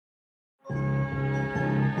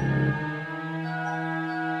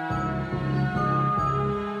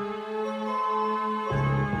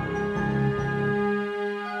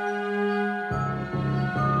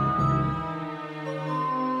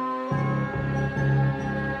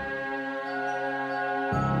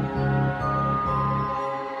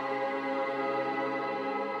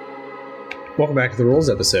Welcome back to the rules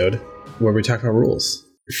episode where we talk about rules.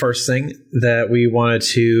 First thing that we wanted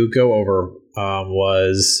to go over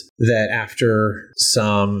was that after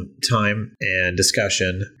some time and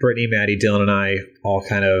discussion, Brittany, Maddie, Dylan, and I all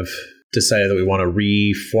kind of decided that we want to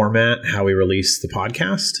reformat how we release the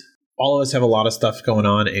podcast. All of us have a lot of stuff going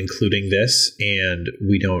on, including this, and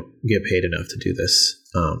we don't get paid enough to do this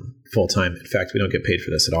full time. In fact, we don't get paid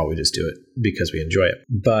for this at all. We just do it because we enjoy it.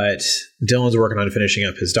 But Dylan's working on finishing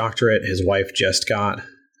up his doctorate. His wife just got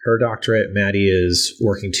her doctorate. Maddie is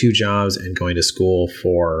working 2 jobs and going to school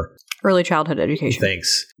for early childhood education.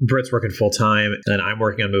 Thanks. Britt's working full time, and I'm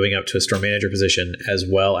working on moving up to a store manager position as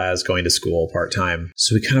well as going to school part time.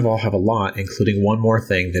 So we kind of all have a lot, including one more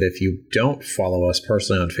thing that if you don't follow us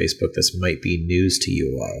personally on Facebook, this might be news to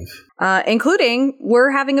you of. Including we're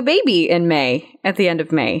having a baby in May, at the end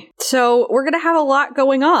of May. So we're going to have a lot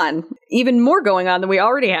going on, even more going on than we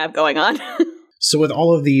already have going on. So with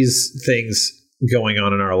all of these things going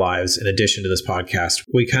on in our lives, in addition to this podcast,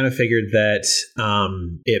 we kind of figured that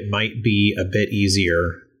it might be a bit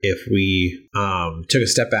easier if we took a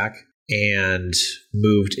step back and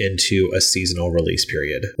moved into a seasonal release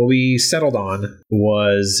period. What we settled on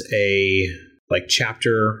was a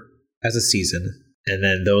chapter as a season, and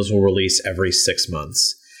then those will release every 6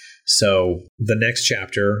 months. So the next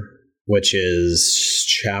chapter, which is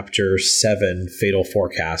chapter 7, Fatal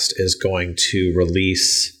Forecast, is going to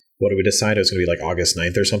release. What did we decide? It was going to be like August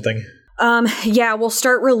 9th or something? Yeah, we'll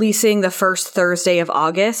start releasing the first Thursday of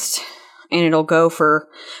August, and it'll go for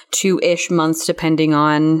 2-ish months depending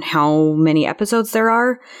on how many episodes there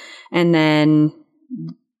are. And then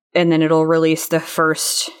it'll release the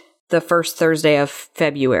first Thursday of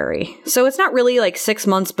February. So it's not really like 6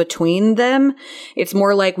 months between them. It's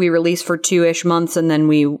more like we release for 2-ish months and then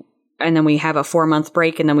we have a 4-month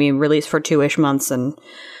break and then we release for 2-ish months and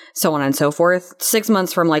so on and so forth. 6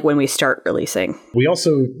 months from like when we start releasing. We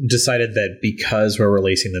also decided that because we're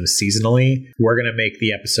releasing them seasonally, we're going to make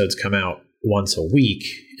the episodes come out once a week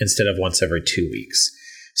instead of once every 2 weeks.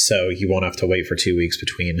 So you won't have to wait for 2 weeks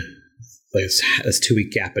between this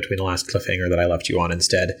 2-week gap between the last cliffhanger that I left you on.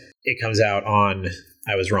 Instead, it comes out on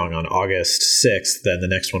August 6th. Then the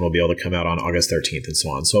next one will be able to come out on August 13th and so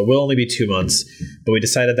on. So it will only be 2 months, but we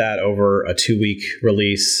decided that over a 2-week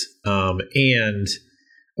release and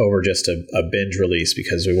over just a binge release,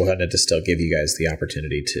 because we wanted to still give you guys the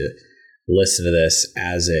opportunity to listen to this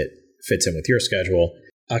as it fits in with your schedule.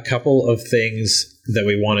 A couple of things that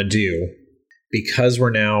we want to do, because we're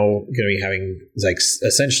now going to be having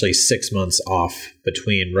essentially 6 months off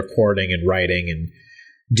between recording and writing and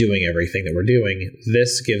doing everything that we're doing.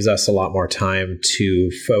 This gives us a lot more time to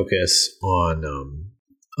focus on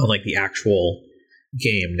the actual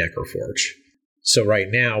game Necroforge. So right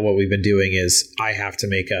now, what we've been doing is I have to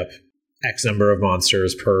make up X number of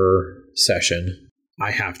monsters per session. I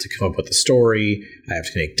have to come up with a story. I have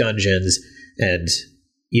to make dungeons. And,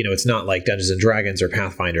 it's not like Dungeons and Dragons or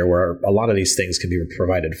Pathfinder where a lot of these things can be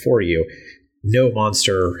provided for you. No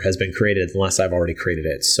monster has been created unless I've already created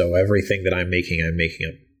it. So everything that I'm making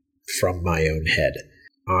up from my own head.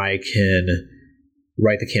 I can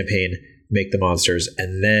write the campaign, make the monsters,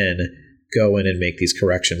 and then go in and make these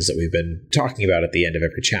corrections that we've been talking about at the end of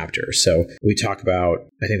every chapter. So we talk about,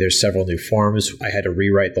 I think there's several new forms. I had to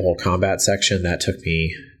rewrite the whole combat section. That took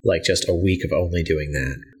me just a week of only doing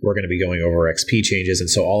that. We're going to be going over XP changes. And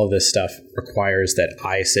so all of this stuff requires that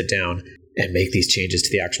I sit down and make these changes to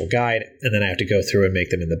the actual guide. And then I have to go through and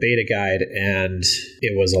make them in the beta guide. And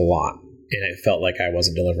it was a lot. And it felt like I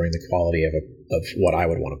wasn't delivering the quality of what I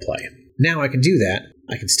would want to play. Now I can do that.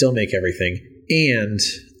 I can still make everything. And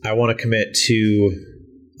I want to commit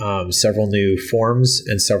to several new forms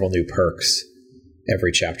and several new perks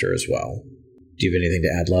every chapter as well. Do you have anything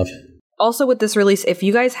to add, Love? Also with this release, if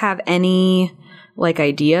you guys have any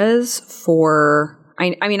ideas for,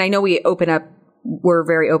 I mean, I know we're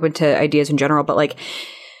very open to ideas in general, but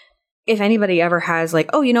if anybody ever has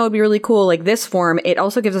it'd be really cool, this form, it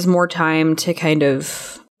also gives us more time to kind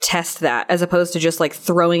of test that as opposed to just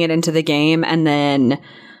throwing it into the game and then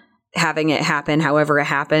having it happen however it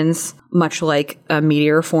happens, much like a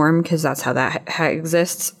meteor form, because that's how that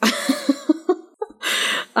exists.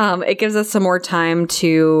 It gives us some more time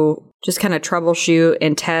to just kind of troubleshoot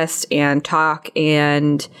and test and talk,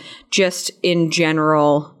 and just in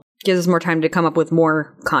general gives us more time to come up with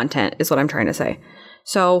more content is what I'm trying to say.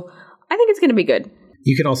 So I think it's going to be good.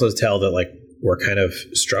 You can also tell that we're kind of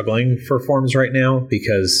struggling for forms right now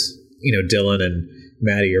because, Dylan and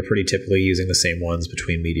Maddie are pretty typically using the same ones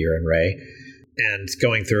between Meteor and Ray. And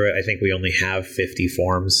going through it, I think we only have 50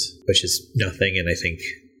 forms, which is nothing. And I think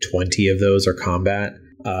 20 of those are combat.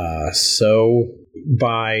 So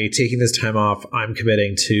by taking this time off, I'm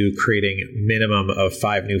committing to creating minimum of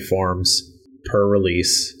 5 new forms per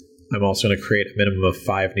release. I'm also going to create a minimum of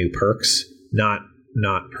 5 new perks, not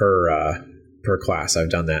per class. I've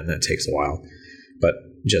done that and that takes a while, but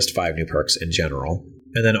just 5 new perks in general.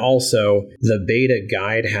 And then also the beta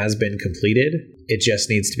guide has been completed. It just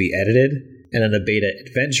needs to be edited. And then the beta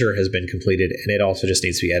adventure has been completed and it also just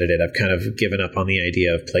needs to be edited. I've kind of given up on the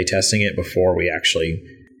idea of playtesting it before we actually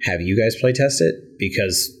have you guys playtest it,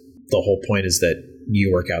 because the whole point is that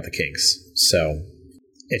you work out the kinks. So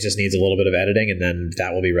it just needs a little bit of editing and then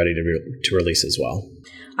that will be ready to release as well.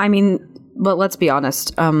 I mean, but let's be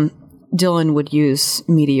honest. Dylan would use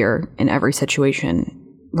Meteor in every situation,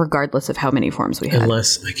 regardless of how many forms we had.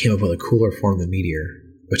 Unless I came up with a cooler form than Meteor,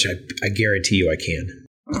 which I guarantee you I can.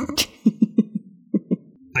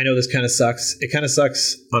 I know this kind of sucks. It kind of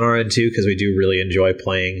sucks on our end too, because we do really enjoy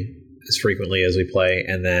playing as frequently as we play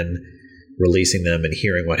and then releasing them and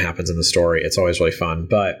hearing what happens in the story. It's always really fun.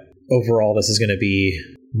 But overall, this is going to be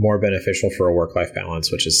more beneficial for a work-life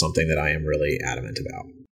balance, which is something that I am really adamant about.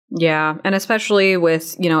 Yeah, and especially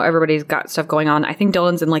with, everybody's got stuff going on. I think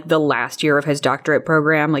Dylan's in like the last year of his doctorate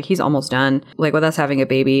program. Like he's almost done. Like with us having a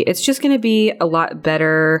baby, it's just going to be a lot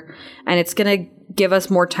better and it's going to give us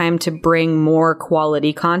more time to bring more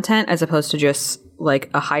quality content as opposed to just like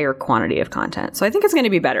a higher quantity of content. So I think it's going to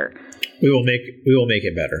be better. We will make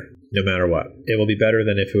it better no matter what. It will be better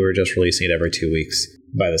than if we were just releasing it every 2 weeks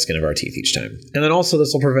by the skin of our teeth each time. And then also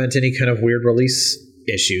this will prevent any kind of weird release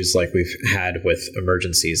issues like we've had with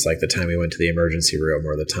emergencies, like the time we went to the emergency room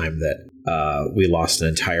or the time that we lost an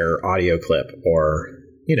entire audio clip or,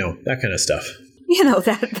 that kind of stuff.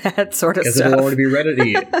 That sort of stuff. Because it'll already be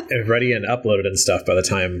ready and uploaded and stuff by the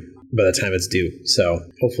time it's due. So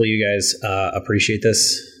hopefully you guys appreciate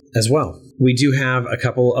this as well. We do have a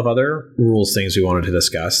couple of other rules things we wanted to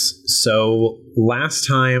discuss. So last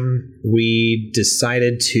time we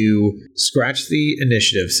decided to scratch the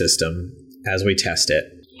initiative system as we test it.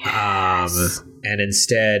 Yes. And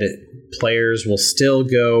instead, players will still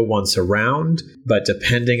go once a round, but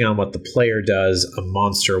depending on what the player does, a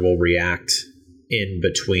monster will react in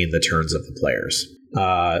between the turns of the players.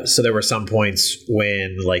 So there were some points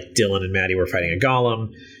when like Dylan and Maddie were fighting a golem,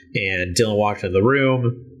 and Dylan walked into the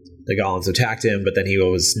room, the golems attacked him, but then he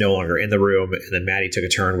was no longer in the room, and then Maddie took a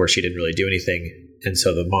turn where she didn't really do anything, and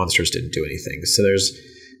so the monsters didn't do anything. So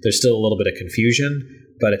there's still a little bit of confusion,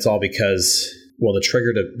 but it's all because, well, the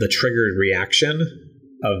triggered reaction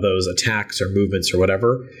of those attacks or movements or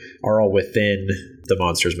whatever are all within the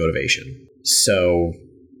monster's motivation. So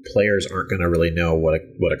players aren't going to really know what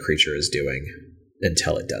a creature is doing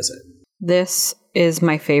until it does it. This is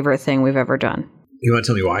my favorite thing we've ever done. You want to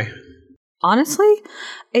tell me why? Honestly,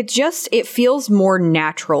 it feels more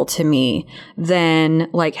natural to me than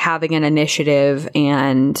like having an initiative,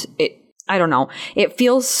 and I don't know. It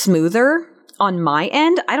feels smoother on my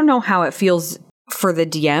end. I don't know how it feels for the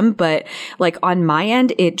DM, but like on my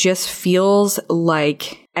end, it just feels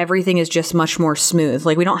like everything is just much more smooth.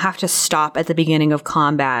 Like we don't have to stop at the beginning of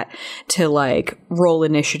combat to like roll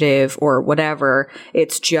initiative or whatever.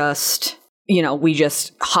 It's just, we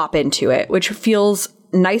just hop into it, which feels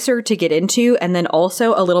nicer to get into, and then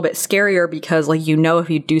also a little bit scarier because like if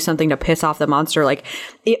you do something to piss off the monster, like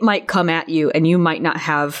it might come at you and you might not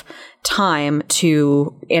have time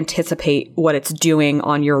to anticipate what it's doing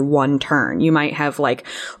on your one turn. You might have like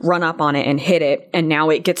run up on it and hit it, and now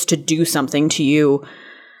it gets to do something to you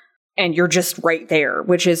and you're just right there,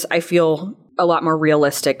 which is, I feel, a lot more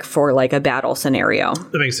realistic for like a battle scenario.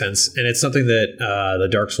 That makes sense. And it's something that the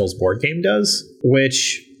Dark Souls board game does,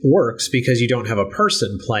 which works because you don't have a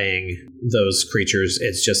person playing those creatures.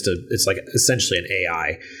 It's like essentially an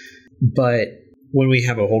AI. But when we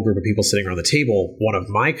have a whole group of people sitting around the table, one of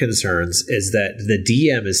my concerns is that the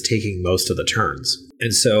DM is taking most of the turns.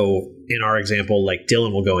 And so in our example, like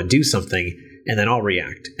Dylan will go and do something and then I'll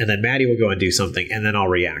react. And then Maddie will go and do something and then I'll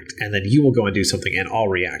react. And then you will go and do something and I'll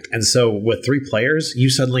react. And so with 3 players, you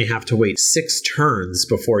suddenly have to wait 6 turns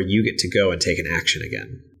before you get to go and take an action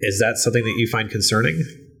again. Is that something that you find concerning?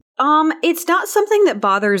 It's not something that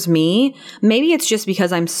bothers me. Maybe it's just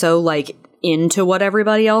because I'm so like into what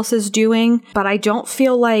everybody else is doing, but I don't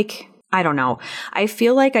feel like, I don't know. I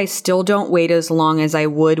feel like I still don't wait as long as I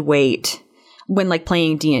would wait when like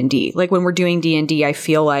playing D&D. Like when we're doing D&D, I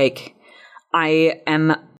feel like I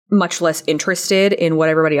am much less interested in what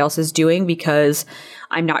everybody else is doing because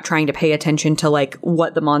I'm not trying to pay attention to like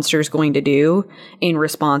what the monster is going to do in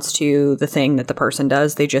response to the thing that the person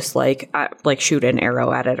does. They just like shoot an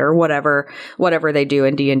arrow at it or whatever they do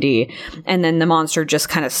in D&D. And then the monster just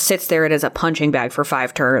kind of sits there as a punching bag for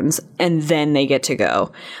 5 turns and then they get to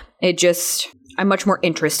go. I'm much more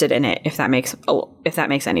interested in it, if that makes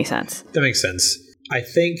any sense. That makes sense. I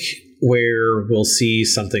think where we'll see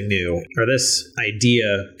something new, or this idea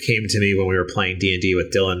came to me when we were playing D&D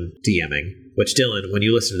with Dylan DMing, which, Dylan, when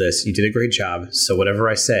you listen to this, you did a great job, so whatever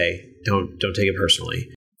I say, don't take it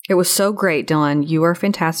personally. It was so great, Dylan. You are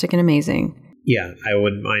fantastic and amazing. Yeah, I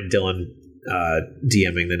wouldn't mind Dylan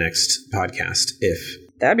DMing the next podcast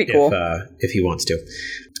that'd be cool if he wants to.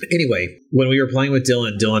 Anyway, when we were playing with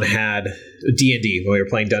Dylan, Dylan had D&D. When we were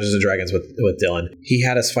playing Dungeons and Dragons with Dylan, he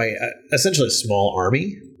had us fight essentially a small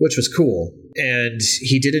army, which was cool. And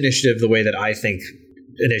he did initiative the way that I think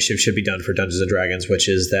initiative should be done for Dungeons and Dragons, which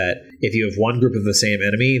is that if you have one group of the same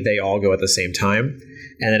enemy, they all go at the same time.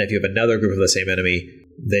 And then if you have another group of the same enemy,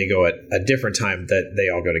 they go at a different time that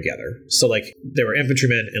they all go together. So like there were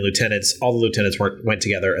infantrymen and lieutenants. All the lieutenants went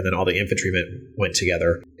together, and then all the infantrymen went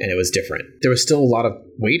together, and it was different. There was still a lot of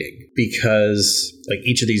waiting because like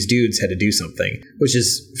each of these dudes had to do something, which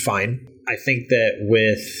is fine. I think that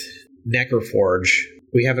with Necroforge,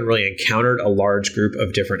 we haven't really encountered a large group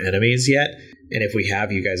of different enemies yet. And if we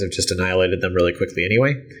have, you guys have just annihilated them really quickly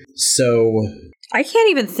anyway. So I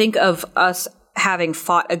can't even think of us having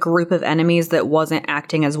fought a group of enemies that wasn't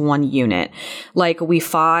acting as one unit. Like we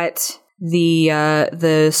fought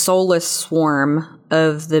the soulless swarm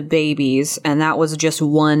of the babies, and that was just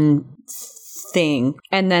one thing.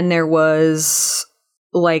 And then there was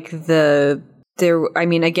like there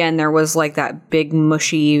was like that big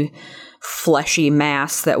mushy fleshy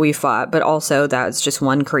mass that we fought, but also that's just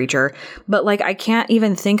one creature. But like I can't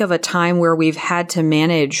even think of a time where we've had to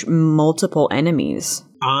manage multiple enemies.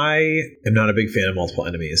 I am not a big fan of multiple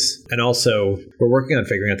enemies. And also, we're working on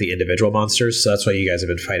figuring out the individual monsters, so that's why you guys have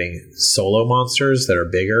been fighting solo monsters that are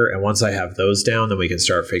bigger. And once I have those down, then we can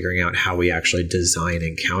start figuring out how we actually design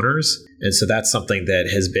encounters. And so that's something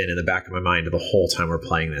that has been in the back of my mind the whole time we're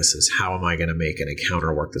playing this, is how am I going to make an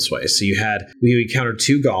encounter work this way? So we encountered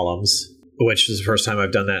 2 golems, which is the first time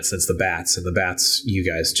I've done that since the bats. And the bats you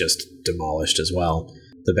guys just demolished as well.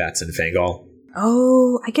 The bats in Fangol.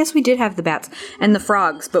 Oh, I guess we did have the bats and the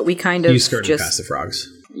frogs, but we kind of you skirted past the frogs.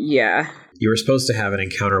 Yeah. You were supposed to have an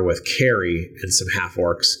encounter with Carrie and some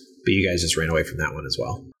half-orcs, but you guys just ran away from that one as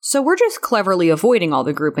well. So we're just cleverly avoiding all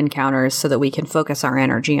the group encounters so that we can focus our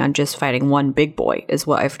energy on just fighting one big boy, is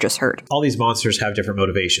what I've just heard. All these monsters have different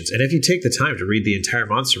motivations, and if you take the time to read the entire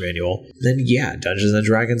monster manual, then yeah, Dungeons &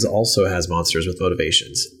 Dragons also has monsters with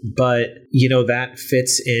motivations. But, that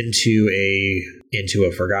fits into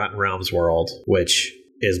a Forgotten Realms world, which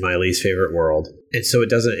is my least favorite world. And so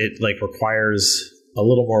it requires a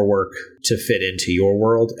little more work to fit into your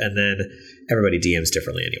world, and then everybody DMs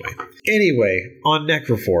differently anyway. On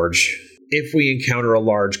Necroforge, if we encounter a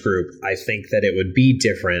large group, I think that it would be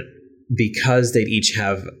different because they'd each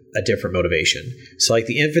have a different motivation. So like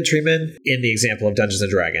the infantrymen in the example of Dungeons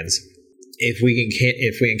 & Dragons, if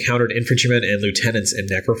we encountered infantrymen and lieutenants in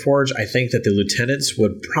Necroforge, I think that the lieutenants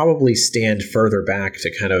would probably stand further back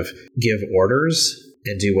to kind of give orders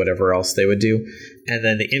and do whatever else they would do. And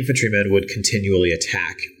then the infantrymen would continually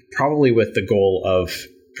attack, probably with the goal of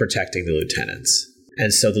protecting the lieutenants.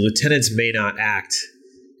 And so the lieutenants may not act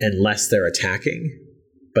unless they're attacking,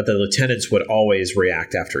 but the lieutenants would always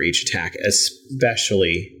react after each attack,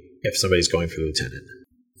 especially if somebody's going for the lieutenant.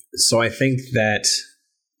 So I think that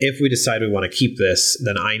if we decide we want to keep this,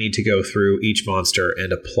 then I need to go through each monster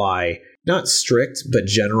and apply not strict, but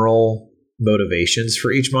general motivations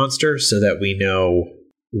for each monster so that we know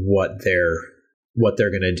what they're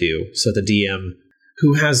going to do. So the DM,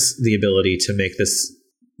 who has the ability to make this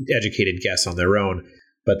educated guess on their own,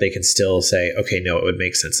 but they can still say, okay, no, it would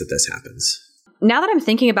make sense that this happens. Now that I'm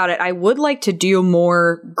thinking about it, I would like to do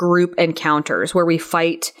more group encounters where we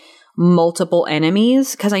fight multiple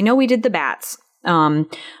enemies, because I know we did the bats.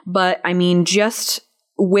 But I mean, just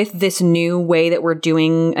with this new way that we're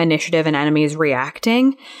doing initiative and enemies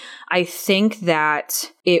reacting, I think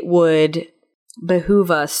that it would behoove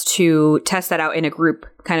us to test that out in a group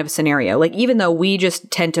kind of scenario. Like, even though we just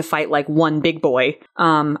tend to fight like one big boy,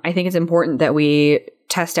 I think it's important that we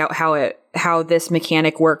test out how this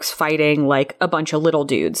mechanic works fighting like a bunch of little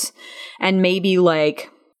dudes. And maybe like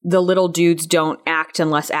the little dudes don't act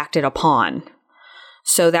unless acted upon.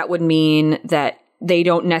 So that would mean that they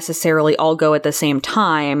don't necessarily all go at the same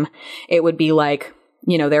time. It would be like,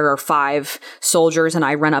 there are 5 soldiers and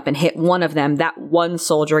I run up and hit one of them. That one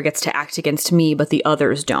soldier gets to act against me, but the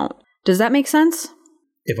others don't. Does that make sense?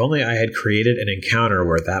 If only I had created an encounter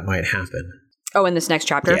where that might happen. Oh, in this next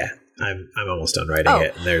chapter? Yeah, I'm almost done writing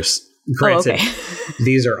it. And there's, granted, okay.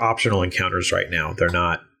 These are optional encounters right now. They're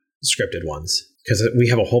not scripted ones. because we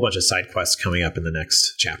have a whole bunch of side quests coming up in the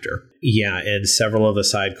next chapter. Yeah, in several of the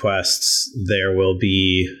side quests, there will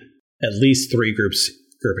be at least 3 group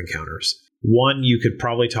encounters. One you could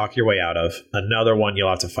probably talk your way out of, another one you'll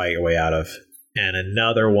have to fight your way out of, and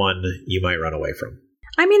another one you might run away from.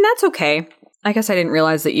 I mean, that's okay. I guess I didn't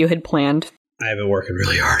realize that you had planned. I've been working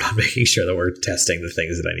really hard on making sure that we're testing the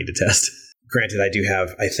things that I need to test. Granted, I do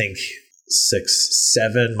have, I think,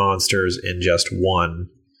 7 monsters in just one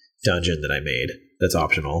dungeon that I made that's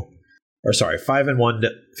optional. Or sorry, 5 in one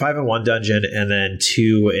dungeon, and then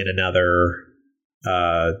 2 in another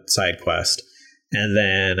side quest. And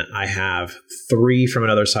then I have 3 from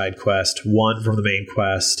another side quest, 1 from the main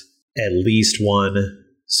quest, at least 1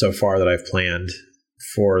 so far that I've planned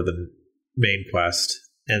for the main quest,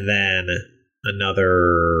 and then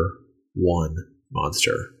another 1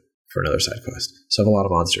 monster for another side quest. So I have a lot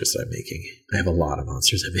of monsters that I'm making.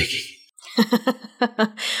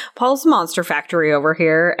 Paul's Monster Factory over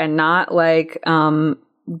here, and not like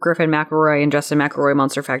Griffin McElroy and Justin McElroy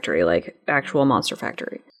Monster Factory, like actual Monster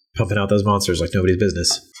Factory. Pumping out those monsters like nobody's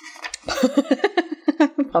business.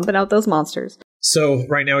 Pumping out those monsters. So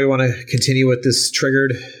right now we want to continue with this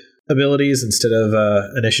triggered abilities instead of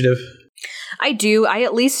initiative. I do. I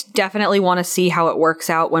at least definitely want to see how it works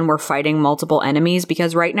out when we're fighting multiple enemies,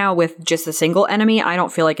 because right now with just a single enemy, I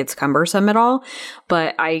don't feel like it's cumbersome at all.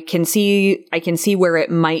 But I can see where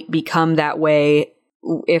it might become that way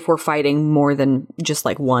if we're fighting more than just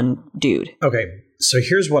like one dude. Okay, so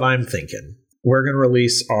here's what I'm thinking. We're going to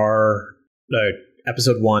release our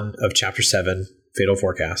episode 1 of chapter 7, Fatal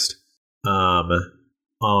Forecast, on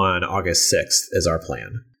August 6th is our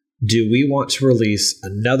plan. Do we want to release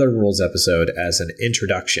another rules episode as an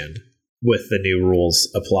introduction with the new rules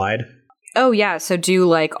applied? Oh, yeah. So do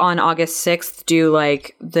like on August 6th, do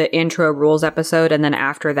like the intro rules episode, and then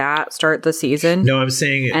after that, start the season? No, I'm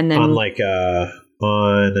saying and then,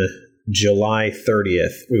 on July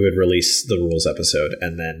 30th, we would release the rules episode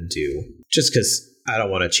and then do, just because I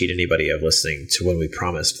don't want to cheat anybody of listening to when we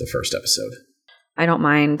promised the first episode. I don't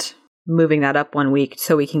mind moving that up 1 week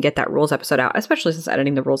so we can get that rules episode out, especially since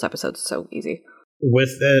editing the rules episode is so easy. With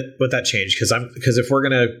that change, because if we're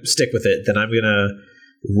gonna stick with it, then I'm gonna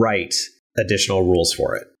write additional rules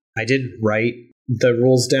for it. I didn't write the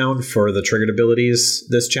rules down for the triggered abilities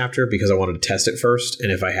this chapter because I wanted to test it first,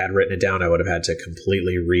 and if I had written it down, I would have had to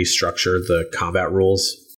completely restructure the combat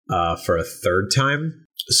rules for a third time.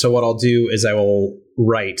 So what I'll do is I will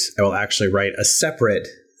actually write a separate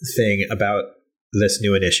thing about this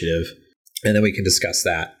new initiative, and then we can discuss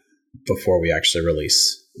that before we actually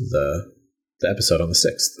release the episode on the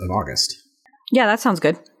 6th of August. Yeah, that sounds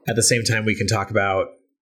good. At the same time, we can talk about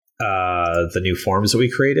the new forms that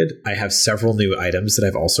we created. I have several new items that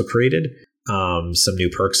I've also created, some new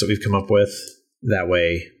perks that we've come up with. That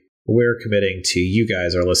way, we're committing to you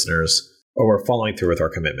guys, our listeners, or we're following through with our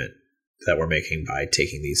commitment that we're making by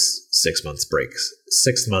taking these 6 month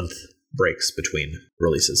breaks between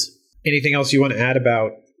releases. Anything else you want to add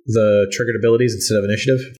about the triggered abilities instead of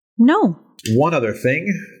initiative? No. One other thing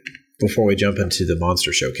before we jump into the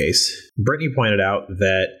monster showcase. Brittany pointed out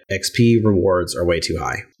that XP rewards are way too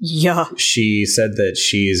high. Yeah. She said that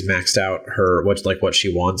she's maxed out what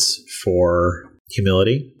she wants for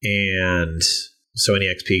humility, and so any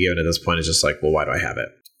XP given at this point is just like, well, why do I have it?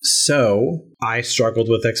 So I struggled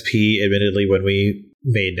with XP, admittedly, when we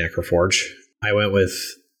made Necroforge. I went with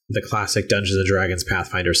the classic Dungeons & Dragons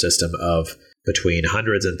Pathfinder system of between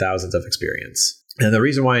hundreds and thousands of experience. And the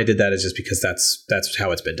reason why I did that is just because that's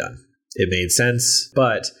how it's been done. It made sense,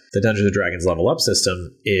 but the Dungeons & Dragons level up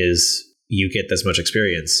system is you get this much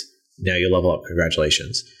experience, now you level up,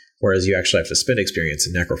 congratulations. Whereas you actually have to spend experience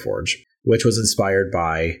in Necroforge, which was inspired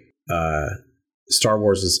by Star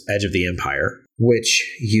Wars' Edge of the Empire, which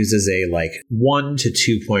uses a 1 to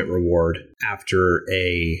 2 point reward after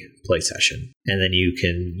a play session. And then you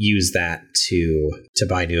can use that to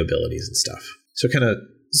buy new abilities and stuff. So kind of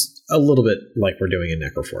a little bit like we're doing in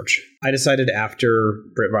Necroforge. I decided after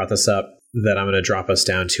Britt brought this up that I'm going to drop us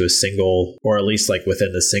down to a single, or at least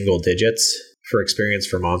within the single digits for experience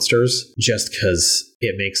for monsters, just because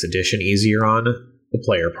it makes addition easier on the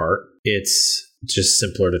player part. It's just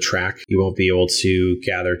simpler to track. You won't be able to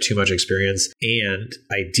gather too much experience. And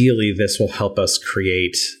ideally, this will help us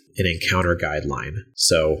create an encounter guideline.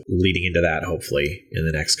 So leading into that, hopefully, in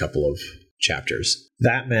the next couple of chapters.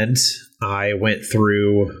 That meant I went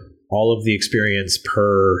through all of the experience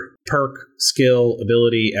per perk, skill,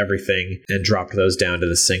 ability, everything, and dropped those down to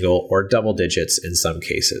the single or double digits in some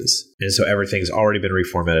cases. And so everything's already been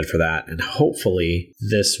reformatted for that. And hopefully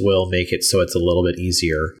this will make it so it's a little bit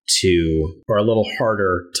easier or a little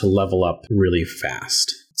harder to level up really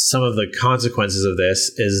fast. Some of the consequences of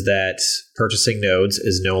this is that purchasing nodes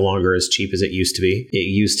is no longer as cheap as it used to be. It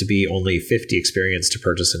used to be only 50 experience to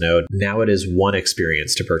purchase a node. Now it is 1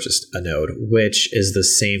 experience to purchase a node, which is the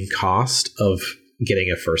same cost of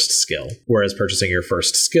getting a first skill, whereas purchasing your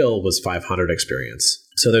first skill was 500 experience.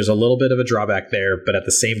 So there's a little bit of a drawback there, but at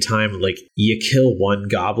the same time, like, you kill 1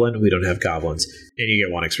 goblin, we don't have goblins, and you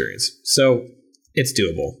get 1 experience. So it's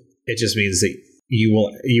doable. It just means that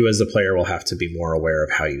you as a player will have to be more aware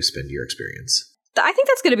of how you spend your experience. I think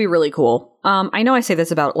that's going to be really cool. I know I say this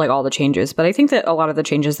about like all the changes, but I think that a lot of the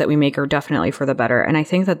changes that we make are definitely for the better. And I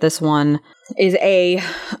think that this one is a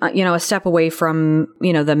step away from,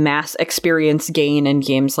 the mass experience gain in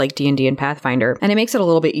games like D&D and Pathfinder. And it makes it a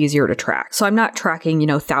little bit easier to track. So I'm not tracking,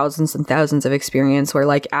 thousands and thousands of experience where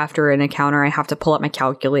like after an encounter, I have to pull up my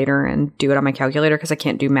calculator and do it on my calculator because I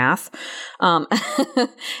can't do math.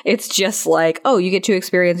 It's just like, oh, you get 2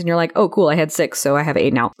 experience and you're like, oh, cool, I had 6, so I have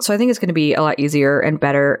 8 now. So I think it's going to be a lot easier and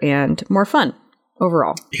better and more fun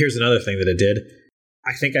overall. Here's another thing that it did.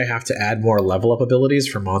 I think I have to add more level up abilities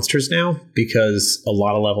for monsters now because a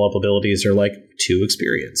lot of level up abilities are like 2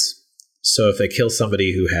 experience. So if they kill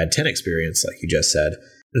somebody who had 10 experience, like you just said,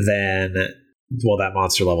 then, well, that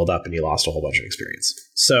monster leveled up and you lost a whole bunch of experience.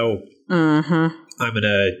 So I'm going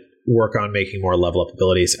to work on making more level up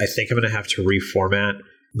abilities. I think I'm going to have to reformat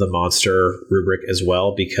the monster rubric as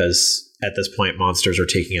well because at this point, monsters are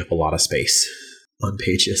taking up a lot of space on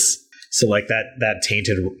pages. So like that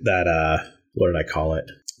tainted, what did I call it?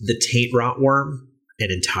 The taint rot worm,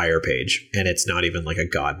 an entire page. And it's not even like a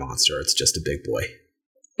god monster. It's just a big boy.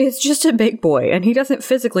 It's just a big boy. And he doesn't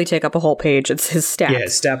physically take up a whole page. It's his stats. Yeah,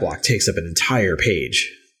 his stat block takes up an entire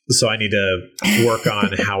page. So I need to work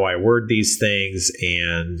on how I word these things.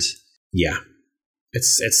 And yeah,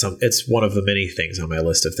 it's one of the many things on my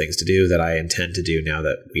list of things to do that I intend to do now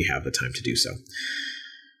that we have the time to do so.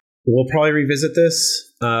 We'll probably revisit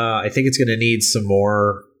this. I think it's going to need some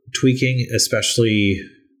more tweaking, especially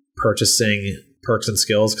purchasing perks and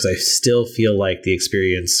skills, because I still feel like the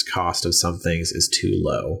experience cost of some things is too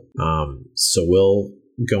low. So we'll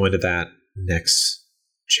go into that next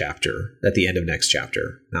chapter, at the end of next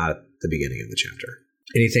chapter, not at the beginning of the chapter.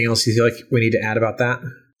 Anything else you feel like we need to add about that?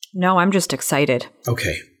 No, I'm just excited.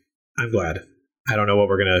 Okay. I'm glad. I don't know what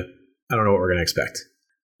we're gonna expect.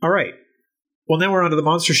 All right. Well, now we're on to the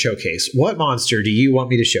monster showcase. What monster do you want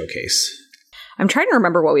me to showcase? I'm trying to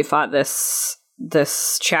remember what we fought this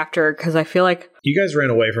chapter because I feel like you guys ran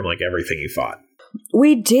away from like everything you fought.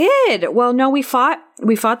 We did. Well, no, we fought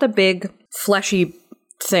the big fleshy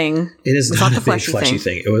thing. It is not a big fleshy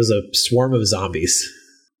thing. It was a swarm of zombies.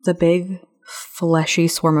 The big fleshy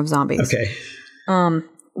swarm of zombies. Okay.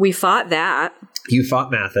 We fought that. You fought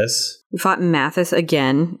Mathis. We fought Mathis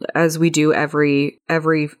again, as we do every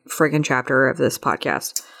friggin' chapter of this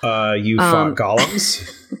podcast. You fought golems.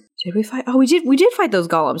 Did we fight? Oh, we did fight those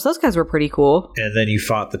golems. Those guys were pretty cool. And then you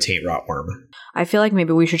fought the taint rot worm. I feel like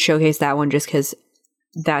maybe we should showcase that one just because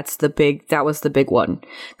that was the big one.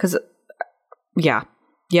 Because, yeah.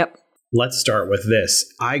 Yep. Let's start with this.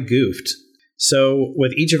 I goofed. So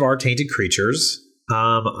with each of our tainted creatures,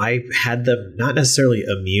 I had them not necessarily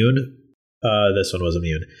immune. This one was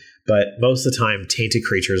immune. But most of the time, tainted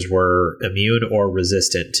creatures were immune or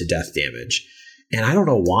resistant to death damage. And I don't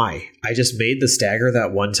know why. I just made the stagger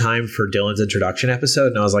that one time for Dylan's introduction episode,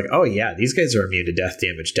 and I was like, oh yeah, these guys are immune to death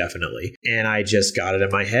damage, definitely. And I just got it in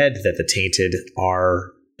my head that the tainted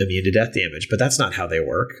are immune to death damage, but that's not how they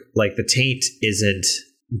work. Like, the taint isn't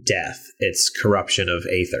death, it's corruption of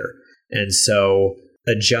aether. And so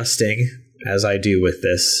adjusting, as I do with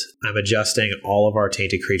this, I'm adjusting all of our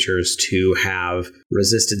tainted creatures to have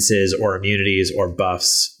resistances or immunities or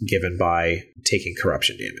buffs given by taking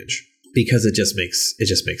corruption damage. Because it just makes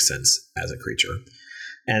sense as a creature.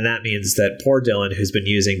 And that means that poor Dylan, who's been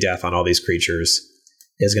using death on all these creatures,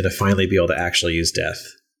 is going to finally be able to actually use death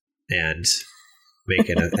and make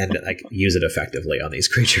it and like use it effectively on these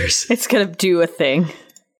creatures. It's going to do a thing.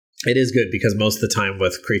 It is good because most of the time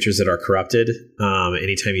with creatures that are corrupted,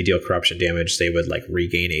 anytime you deal corruption damage, they would like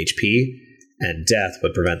regain HP, and death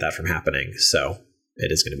would prevent that from happening. So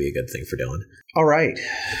it is going to be a good thing for Dylan. All right.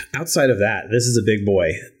 Outside of that, this is a big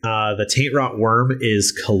boy. The Taint Rot Worm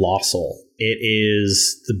is colossal. It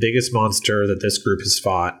is the biggest monster that this group has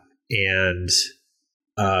fought. And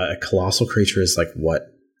a colossal creature is like, what?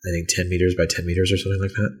 I think 10 meters by 10 meters or something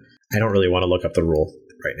like that. I don't really want to look up the rule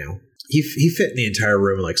right now. He fit in the entire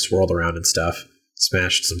room and like swirled around and stuff.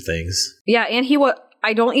 Smashed some things. Yeah, and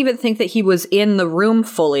I don't even think that he was in the room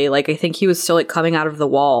fully. Like, I think he was still like coming out of the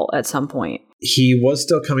wall at some point. He was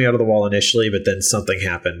still coming out of the wall initially, but then something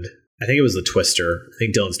happened. I think it was the twister. I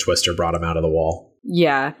think Dylan's twister brought him out of the wall.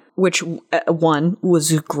 Yeah, which one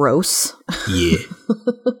was gross. Yeah.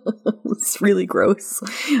 It's really gross.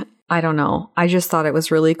 I don't know. I just thought it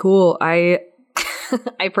was really cool. I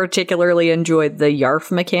particularly enjoyed the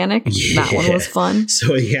Yarf mechanic. Yeah. That one was fun.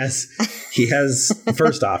 So he has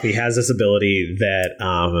first off, he has this ability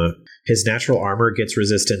that his natural armor gets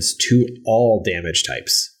resistance to all damage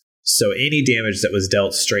types. So any damage that was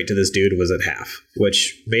dealt straight to this dude was at half,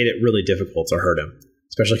 which made it really difficult to hurt him,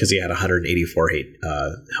 especially because he had 184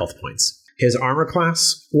 health points. His armor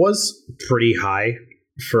class was pretty high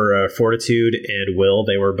for fortitude and will.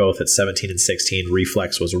 They were both at 17 and 16.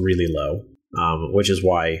 Reflex was really low, which is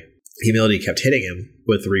why humility kept hitting him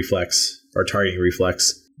with reflex or targeting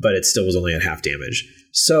reflex, but it still was only at half damage.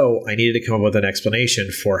 So I needed to come up with an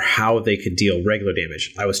explanation for how they could deal regular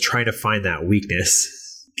damage. I was trying to find that weakness.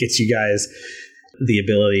 Get you guys the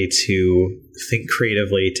ability to think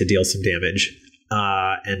creatively to deal some damage.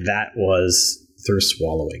 And that was through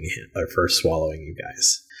swallowing you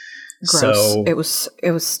guys. Gross. So it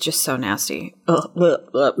was just so nasty.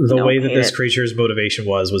 The way that this creature's motivation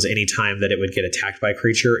was any time that it would get attacked by a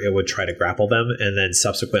creature, it would try to grapple them, and then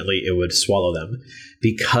subsequently it would swallow them.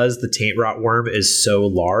 Because the taint rot worm is so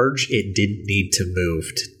large, it didn't need to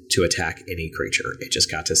move to attack any creature. It just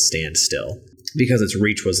got to stand still because its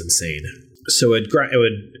reach was insane. So it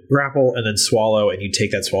would grapple and then swallow, and you take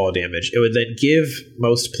that swallow damage. It would then give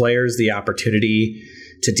most players the opportunity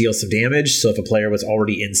to deal some damage. So if a player was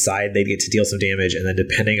already inside, they'd get to deal some damage, and then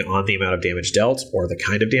depending on the amount of damage dealt or the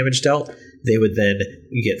kind of damage dealt, they would then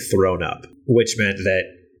get thrown up, which meant that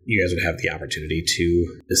you guys would have the opportunity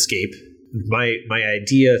to escape. My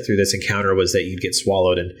idea through this encounter was that you'd get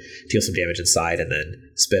swallowed and deal some damage inside, and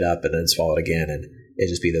then spit up, and then swallow it again, and it'd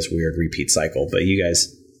just be this weird repeat cycle. But you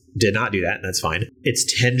guys did not do that, and that's fine.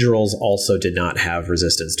 Its tendrils also did not have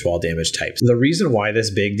resistance to all damage types. The reason why this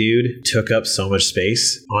big dude took up so much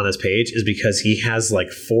space on this page is because he has like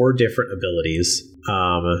 4 different abilities,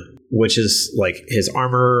 which is like his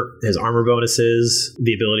armor bonuses,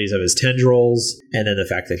 the abilities of his tendrils, and then the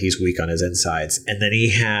fact that he's weak on his insides. And then he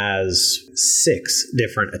has 6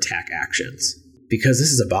 different attack actions. Because this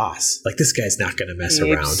is a boss. Like, this guy's not going to mess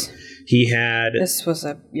around. He had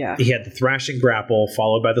the thrashing grapple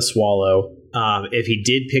followed by the swallow. If he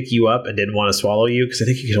did pick you up and didn't want to swallow you, because I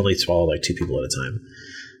think he could only swallow like 2 people at a time,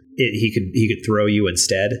 he could throw you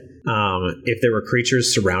instead. If there were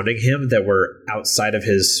creatures surrounding him that were outside of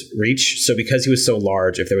his reach, so because he was so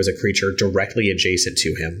large, if there was a creature directly adjacent to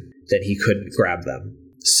him, then he couldn't grab them.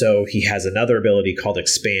 So he has another ability called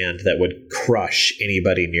Expand that would crush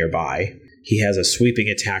anybody nearby. He has a sweeping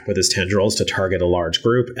attack with his tendrils to target a large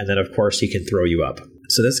group, and then, of course, he can throw you up.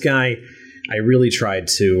 So this guy, I really tried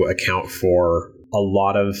to account for a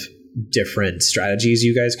lot of different strategies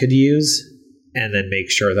you guys could use, and then make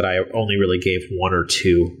sure that I only really gave 1 or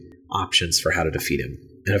 2 options for how to defeat him.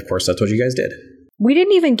 And, of course, that's what you guys did. We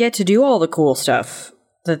didn't even get to do all the cool stuff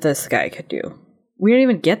that this guy could do. We didn't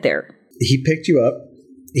even get there. He picked you up.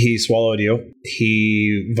 He swallowed you.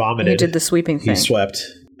 He vomited. He did the sweeping thing. He swept.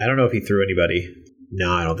 I don't know if he threw anybody.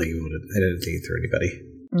 No, I don't think he wanted. I didn't think he threw anybody.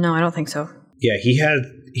 No, I don't think so. Yeah, he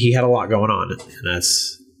had a lot going on, and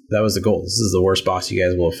that was the goal. This is the worst boss you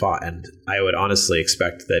guys will have fought, and I would honestly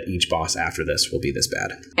expect that each boss after this will be this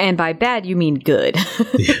bad. And by bad, you mean good.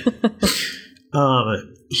 Yeah.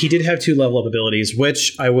 He did have 2 level up abilities,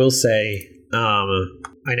 which I will say, I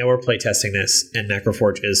know we're playtesting this, and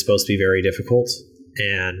Necroforge is supposed to be very difficult,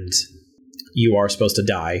 and you are supposed to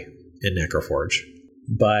die in Necroforge.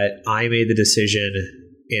 But I made the decision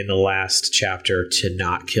in the last chapter to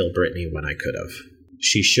not kill Brittany when I could have.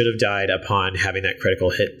 She should have died upon having that critical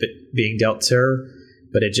hit being dealt to her,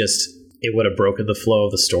 but it would have broken the flow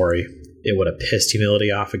of the story. It would have pissed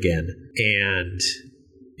humility off again, and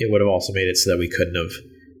it would have also made it so that we couldn't have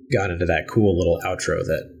gotten into that cool little outro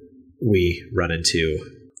that we run into.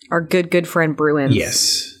 Our good friend Bruins.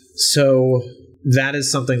 Yes. So that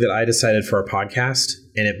is something that I decided for our podcast,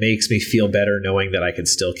 and it makes me feel better knowing that I can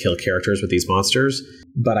still kill characters with these monsters.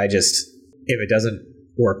 But if it doesn't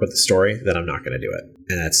work with the story, then I'm not going to do it.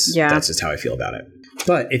 And that's just how I feel about it.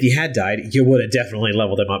 But if he had died, you would have definitely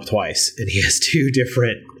leveled him up twice. And he has 2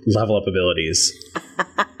 different level up abilities.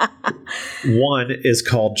 One is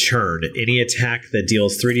called Churn. Any attack that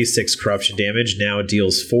deals 3d6 corruption damage now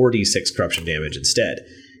deals 4d6 corruption damage instead.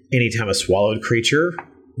 Anytime a swallowed creature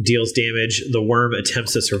deals damage, the worm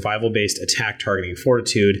attempts a survival-based attack targeting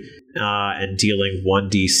fortitude and dealing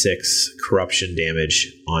 1d6 corruption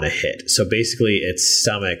damage on a hit. So basically, its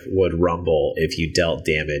stomach would rumble if you dealt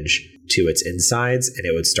damage to its insides, and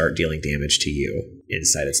it would start dealing damage to you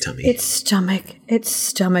inside its tummy. Its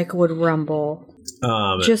stomach would rumble.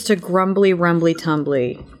 Just a grumbly, rumbly,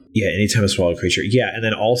 tumbly. Yeah, anytime a swallowed creature. Yeah, and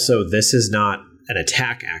then also this is not an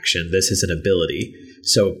attack action. This is an ability.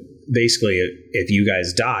 So basically, if you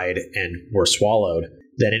guys died and were swallowed,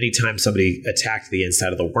 then anytime somebody attacked the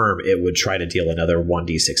inside of the worm, it would try to deal another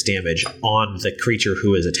 1d6 damage on the creature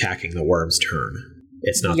who is attacking the worm's turn.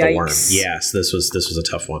 It's not the worm. Yes, this was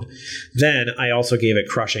a tough one. Then I also gave it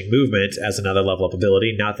crushing movement as another level up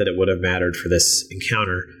ability. Not that it would have mattered for this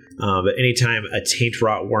encounter. But anytime a taint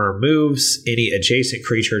rot worm moves, any adjacent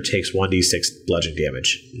creature takes 1d6 bludgeoning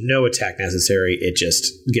damage. No attack necessary. It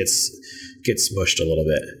just gets mushed a little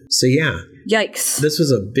bit. So yeah. Yikes. This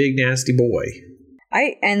was a big nasty boy.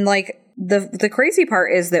 The crazy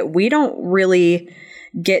part is that we don't really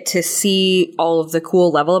get to see all of the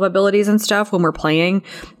cool level up abilities and stuff when we're playing.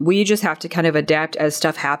 We just have to kind of adapt as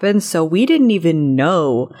stuff happens. So we didn't even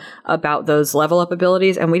know about those level up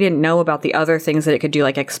abilities, and we didn't know about the other things that it could do,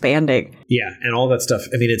 like expanding. Yeah, and all that stuff.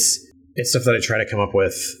 I mean, it's stuff that I try to come up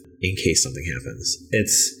with in case something happens.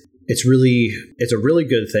 It's a really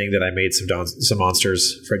good thing that I made some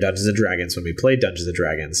monsters for Dungeons and Dragons when we played Dungeons and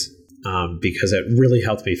Dragons, because it really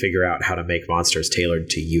helped me figure out how to make monsters tailored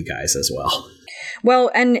to you guys as well.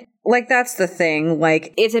 Well, and like that's the thing.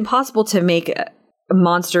 Like, it's impossible to make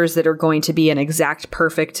monsters that are going to be an exact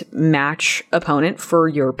perfect match opponent for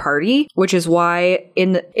your party, which is why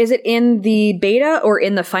is it in the beta or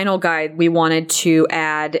in the final guide we wanted to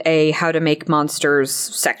add a how to make monsters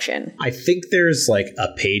section? I think there's like a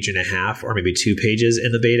page and a half or maybe 2 pages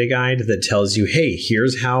in the beta guide that tells you, hey,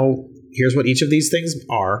 here's what each of these things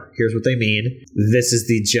are. Here's what they mean. This is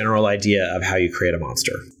the general idea of how you create a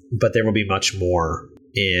monster. But there will be much more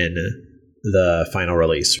in the final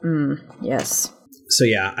release. Yes. So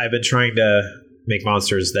yeah, I've been trying to make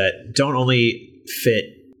monsters that don't only fit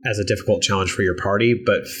as a difficult challenge for your party,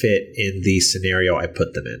 but fit in the scenario I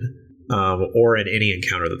put them in, or in any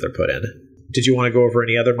encounter that they're put in. Did you want to go over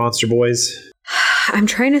any other monster boys? I'm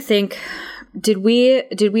trying to think. Did we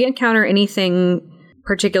encounter anything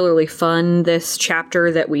particularly fun this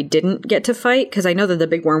chapter that we didn't get to fight? Because I know that the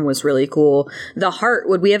big worm was really cool. The heart,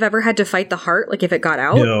 would we have ever had to fight the heart, like if it got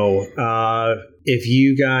out? No. If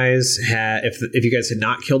you guys had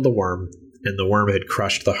not killed the worm and the worm had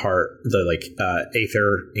crushed the heart, the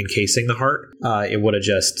aether encasing the heart, it would have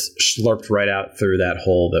just slurped right out through that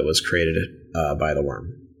hole that was created by the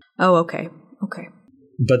worm. Oh, okay.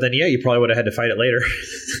 But then, yeah, you probably would have had to fight it later.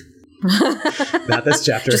 Not this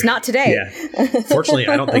chapter. Just not today. Yeah. Fortunately,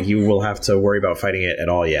 I don't think you will have to worry about fighting it at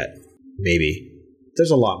all yet. Maybe. There's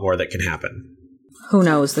a lot more that can happen. Who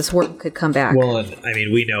knows? This worm could come back. Well, and, I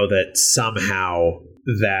mean, we know that somehow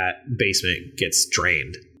that basement gets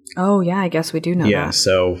drained. Oh, yeah, I guess we do know that. Yeah,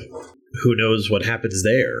 so who knows what happens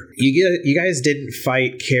there. You guys didn't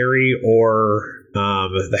fight Carrie or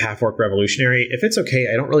the Half-Orc Revolutionary. If it's okay,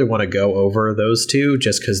 I don't really want to go over those two,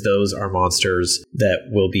 just because those are monsters that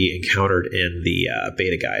will be encountered in the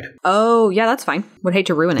beta guide. Oh, yeah, that's fine. Would hate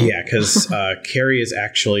to ruin it. Yeah, because Carrie is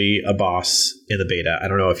actually a boss in the beta. I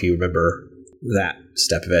don't know if you remember that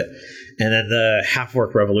step of it. And then the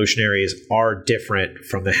Half-Orc Revolutionaries are different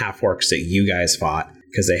from the Half-Orcs that you guys fought,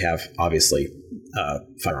 because they have, obviously,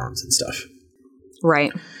 firearms and stuff.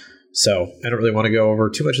 Right. So I don't really want to go over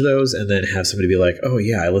too much of those and then have somebody be like, oh,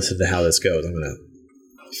 yeah, I listened to how this goes. I'm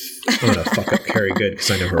gonna fuck up Carrie good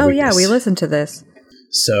because I know her weakness. Yeah, we listened to this.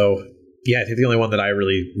 So, yeah, I think the only one that I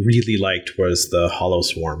really, really liked was the Hollow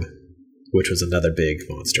Swarm, which was another big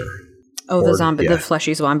monster. Oh, the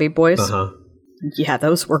fleshy zombie boys? Uh-huh. Yeah,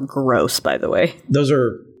 those were gross, by the way. Those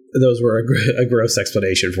were a gross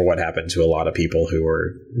explanation for what happened to a lot of people who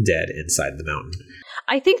were dead inside the mountain.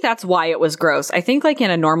 I think that's why it was gross. I think like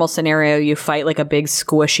in a normal scenario, you fight like a big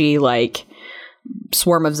squishy like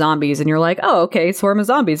swarm of zombies and you're like, oh, okay, swarm of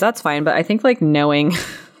zombies, that's fine. But I think like knowing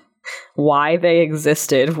why they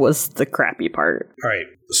existed was the crappy part. All right,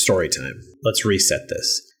 story time. Let's reset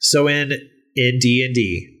this. So in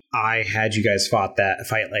D&D, I had you guys fight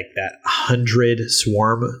like that 100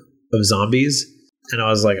 swarm of zombies. And I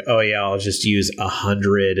was like, oh yeah, I'll just use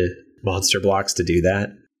 100 monster blocks to do that.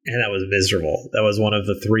 And that was miserable. That was one of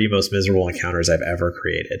the 3 most miserable encounters I've ever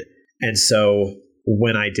created. And so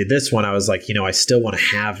when I did this one, I was like, I still want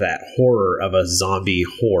to have that horror of a zombie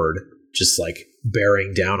horde just like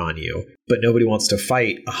bearing down on you. But nobody wants to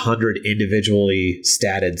fight 100 individually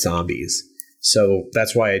statted zombies. So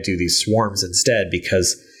that's why I do these swarms instead,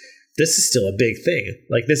 because this is still a big thing.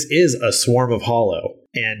 Like, this is a swarm of hollow.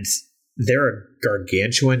 And they're a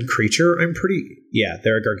gargantuan creature.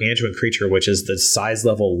 They're a gargantuan creature, which is the size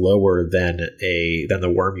level lower than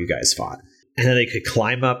the worm you guys fought. And then they could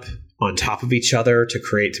climb up on top of each other to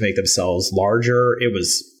make themselves larger. It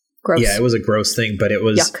was Gross. Yeah, it was a gross thing, but it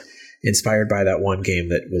was Yuck. inspired by that one game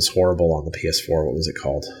that was horrible on the PS4. What was it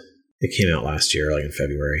called? It came out last year, like in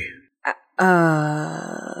February.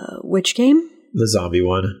 Which game? The zombie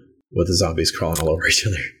one with the zombies crawling all over each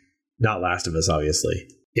other. Not Last of Us, obviously.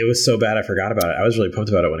 It was so bad I forgot about it. I was really pumped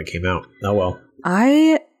about it when it came out. Oh well.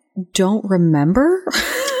 I don't remember.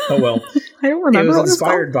 Oh well. I don't remember. It was what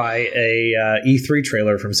inspired by a E3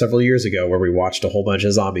 trailer from several years ago where we watched a whole bunch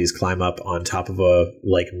of zombies climb up on top of a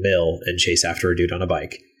mill and chase after a dude on a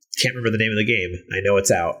bike. Can't remember the name of the game. I know it's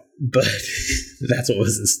out, but that's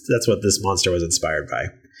what this monster was inspired by.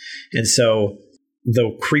 And so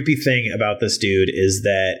the creepy thing about this dude is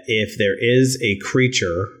that if there is a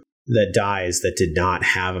creature that dies that did not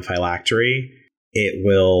have a phylactery, it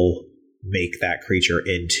will make that creature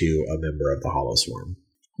into a member of the Hollow Swarm.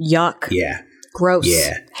 Yuck. Yeah. Gross.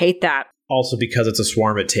 Yeah. Hate that. Also, because it's a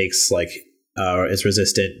swarm, it takes it's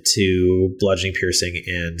resistant to bludgeoning, piercing,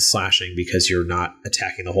 and slashing because you're not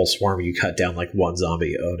attacking the whole swarm. You cut down one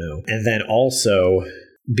zombie. Oh no. And then also,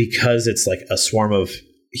 because it's like a swarm of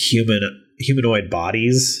humanoid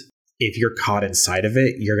bodies, if you're caught inside of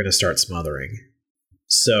it, you're going to start smothering.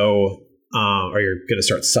 So, or you're going to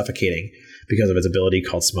start suffocating because of its ability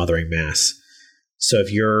called Smothering Mass. So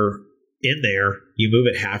if you're in there, you move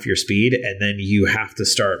at half your speed, and then you have to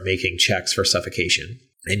start making checks for suffocation.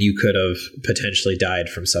 And you could have potentially died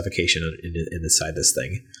from suffocation inside this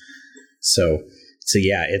thing. So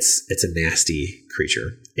yeah, it's a nasty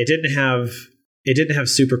creature. It didn't have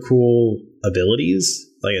super cool abilities,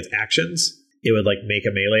 like its actions. It would make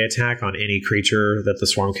a melee attack on any creature that the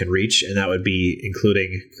swarm can reach, and that would be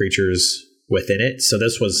including creatures within it. So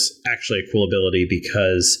this was actually a cool ability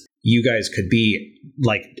because you guys could be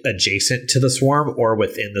adjacent to the swarm or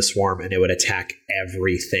within the swarm, and it would attack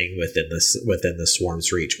everything within the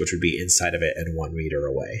swarm's reach, which would be inside of it and 1 meter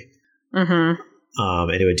away. Mm-hmm.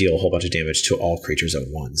 And it would deal a whole bunch of damage to all creatures at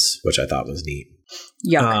once, which I thought was neat.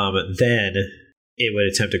 Yuck. Then it would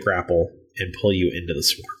attempt to grapple and pull you into the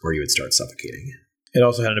swarm, where you would start suffocating. It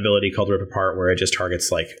also had an ability called Rip Apart, where it just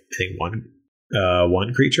targets I think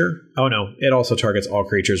one creature. Oh no, it also targets all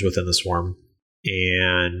creatures within the swarm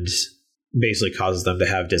and basically causes them to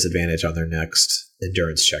have disadvantage on their next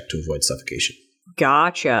endurance check to avoid suffocation.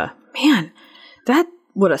 Gotcha. Man, that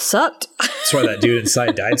would have sucked. That's why that dude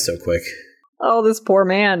inside died so quick. Oh, this poor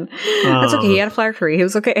man. That's okay. He had a phylactery. He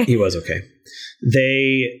was okay. He was okay.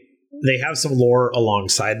 They have some lore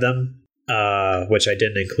alongside them, which I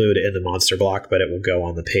didn't include in the monster block, but it will go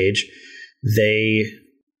on the page. They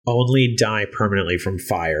only die permanently from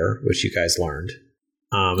fire, which you guys learned.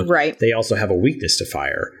 Right. They also have a weakness to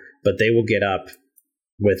fire, but they will get up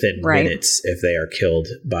within minutes if they are killed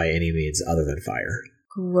by any means other than fire.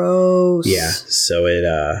 Gross. Yeah, so it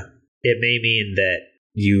may mean that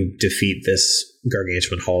you defeat this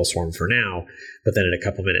gargantuan hollow swarm for now, but then in a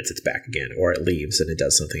couple minutes it's back again, or it leaves and it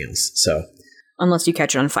does something else. So unless you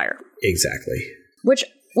catch it on fire. Exactly. Which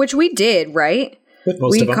we did, right? With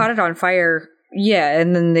most of them. We caught it on fire. Yeah,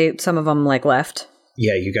 and then some of them left.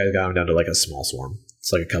 Yeah, you guys got them down to a small swarm.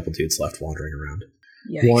 It's a couple dudes left wandering around.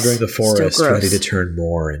 Yikes. Wandering the forest, ready to turn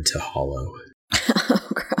more into hollow. Oh,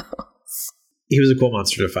 gross. He was a cool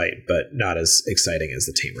monster to fight, but not as exciting as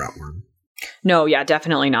the tame rotworm. No, yeah,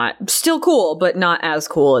 definitely not. Still cool, but not as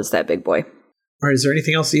cool as that big boy. All right, is there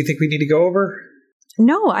anything else that you think we need to go over?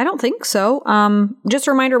 No, I don't think so. Just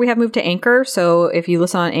a reminder, we have moved to Anchor, so if you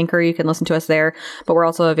listen on Anchor, you can listen to us there, but we're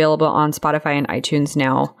also available on Spotify and iTunes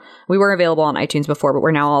now. We were available on iTunes before, but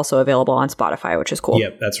we're now also available on Spotify, which is cool.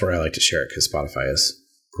 Yep, that's where I like to share it, because Spotify is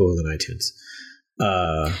cooler than iTunes.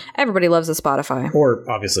 Everybody loves the Spotify. Or,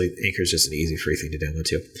 obviously, Anchor is just an easy free thing to download,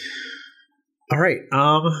 too. All right,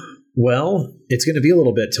 well, it's going to be a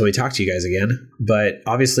little bit till we talk to you guys again, but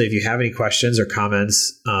obviously if you have any questions or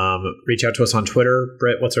comments, reach out to us on Twitter.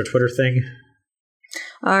 Britt, what's our Twitter thing?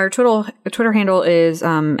 Our Twitter handle is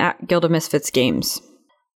at Guild of Misfits Games.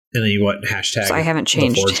 And then you what hashtag? So I haven't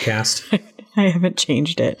changed. The Forgecast? I haven't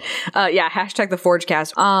changed it. Yeah, hashtag the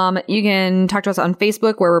Forgecast. You can talk to us on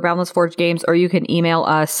Facebook where we're Boundless Forge Games, or you can email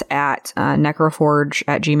us at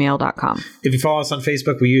necroforge@gmail.com. If you follow us on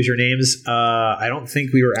Facebook, we use your names. I don't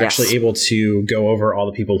think we were actually able to go over all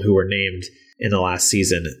the people who were named in the last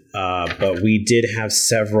season, but we did have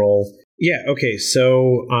several. Yeah, okay,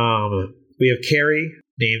 so we have Carrie,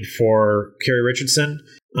 named for Carrie Richardson,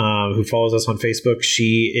 who follows us on Facebook.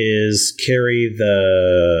 She is Carrie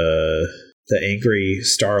the Angry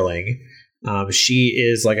Starling. She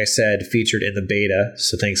is, like I said, featured in the beta,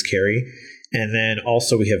 so thanks, Carrie. And then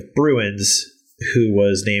also we have Bruins, who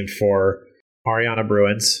was named for Ariana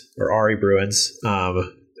Bruins, or Ari Bruins,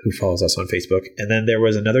 who follows us on Facebook. And then there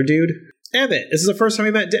was another dude Emmett. This is the first time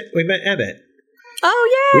we met Emmett.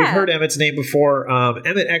 Oh, yeah. We've heard Emmett's name before.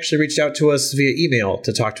 Emmett actually reached out to us via email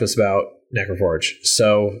to talk to us about Necroforge.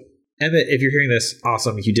 So, Emmett, if you're hearing this,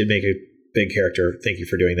 awesome. You did make a big character. Thank you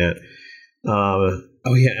for doing that.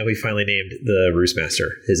 Oh, yeah, and we finally named the Roostmaster.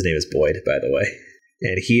 His name is Boyd, by the way.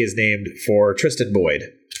 And he is named for Tristan Boyd.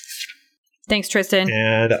 Thanks, Tristan.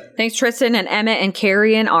 And thanks, Tristan and Emmett and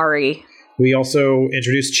Carrie and Ari. We also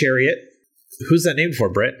introduced Chariot. Who's that named for,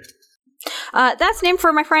 Britt? That's named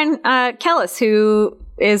for my friend Kellis, who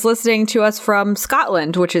is listening to us from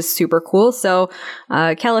Scotland, which is super cool. So,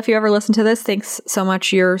 Kel, if you ever listen to this, thanks so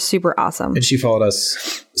much. You're super awesome. And she followed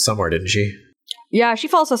us somewhere, didn't she? Yeah, she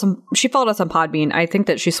followed us on Podbean. I think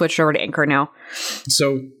that she switched over to Anchor now.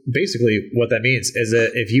 So basically what that means is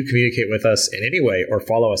that if you communicate with us in any way or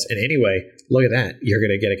follow us in any way, look at that. You're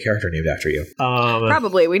going to get a character named after you.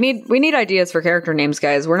 Probably. We need ideas for character names,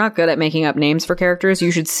 guys. We're not good at making up names for characters.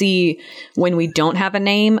 You should see when we don't have a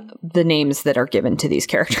name, the names that are given to these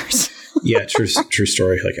characters. Yeah, true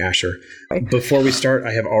story, like Asher. Right. Before we start,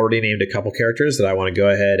 I have already named a couple characters that I want to go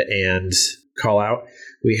ahead and call out.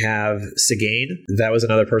 We have Sigane. That was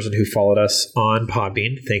another person who followed us on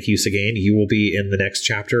Podbean. Thank you, Sigane. You will be in the next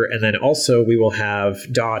chapter. And then also we will have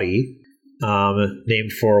Dottie,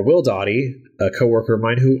 named for Will Dottie, a coworker of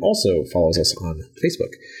mine who also follows us on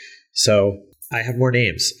Facebook. So I have more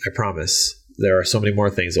names, I promise. There are so many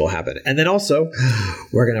more things that will happen. And then also,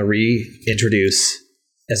 we're going to reintroduce,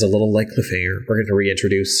 as a little like cliffhanger, we're going to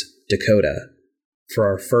reintroduce Dakota for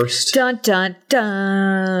our first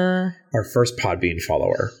our first Podbean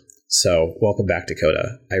follower. So welcome back,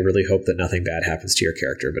 Dakota. I really hope that nothing bad happens to your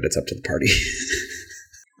character, but it's up to the party.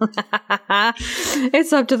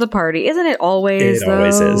 It's up to the party. Isn't it always? It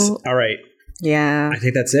always is. All right. Yeah. I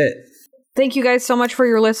think that's it. Thank you guys so much for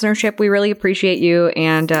your listenership. We really appreciate you.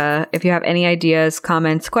 And if you have any ideas,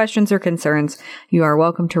 comments, questions, or concerns, you are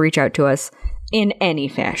welcome to reach out to us in any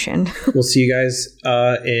fashion. We'll see you guys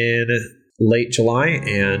in late July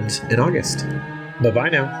and in August. Bye-bye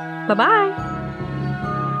now. Bye-bye.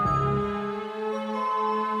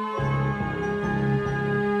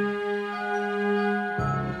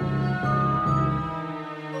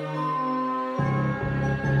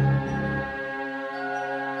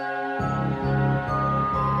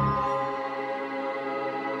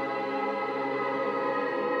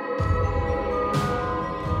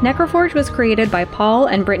 Necroforge was created by Paul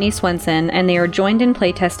and Brittany Swenson, and they are joined in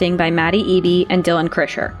playtesting by Maddie Eby and Dylan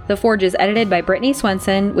Krischer. The Forge is edited by Brittany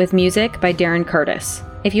Swenson, with music by Darren Curtis.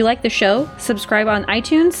 If you like the show, subscribe on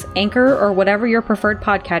iTunes, Anchor, or whatever your preferred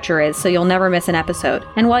podcatcher is so you'll never miss an episode.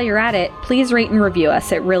 And while you're at it, please rate and review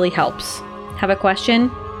us. It really helps. Have a question?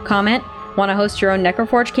 Comment? Want to host your own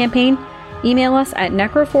Necroforge campaign? Email us at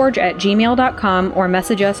necroforge@gmail.com or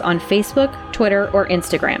message us on Facebook, Twitter, or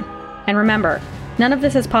Instagram. And remember, none of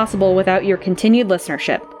this is possible without your continued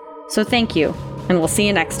listenership. So thank you, and we'll see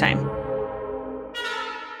you next time.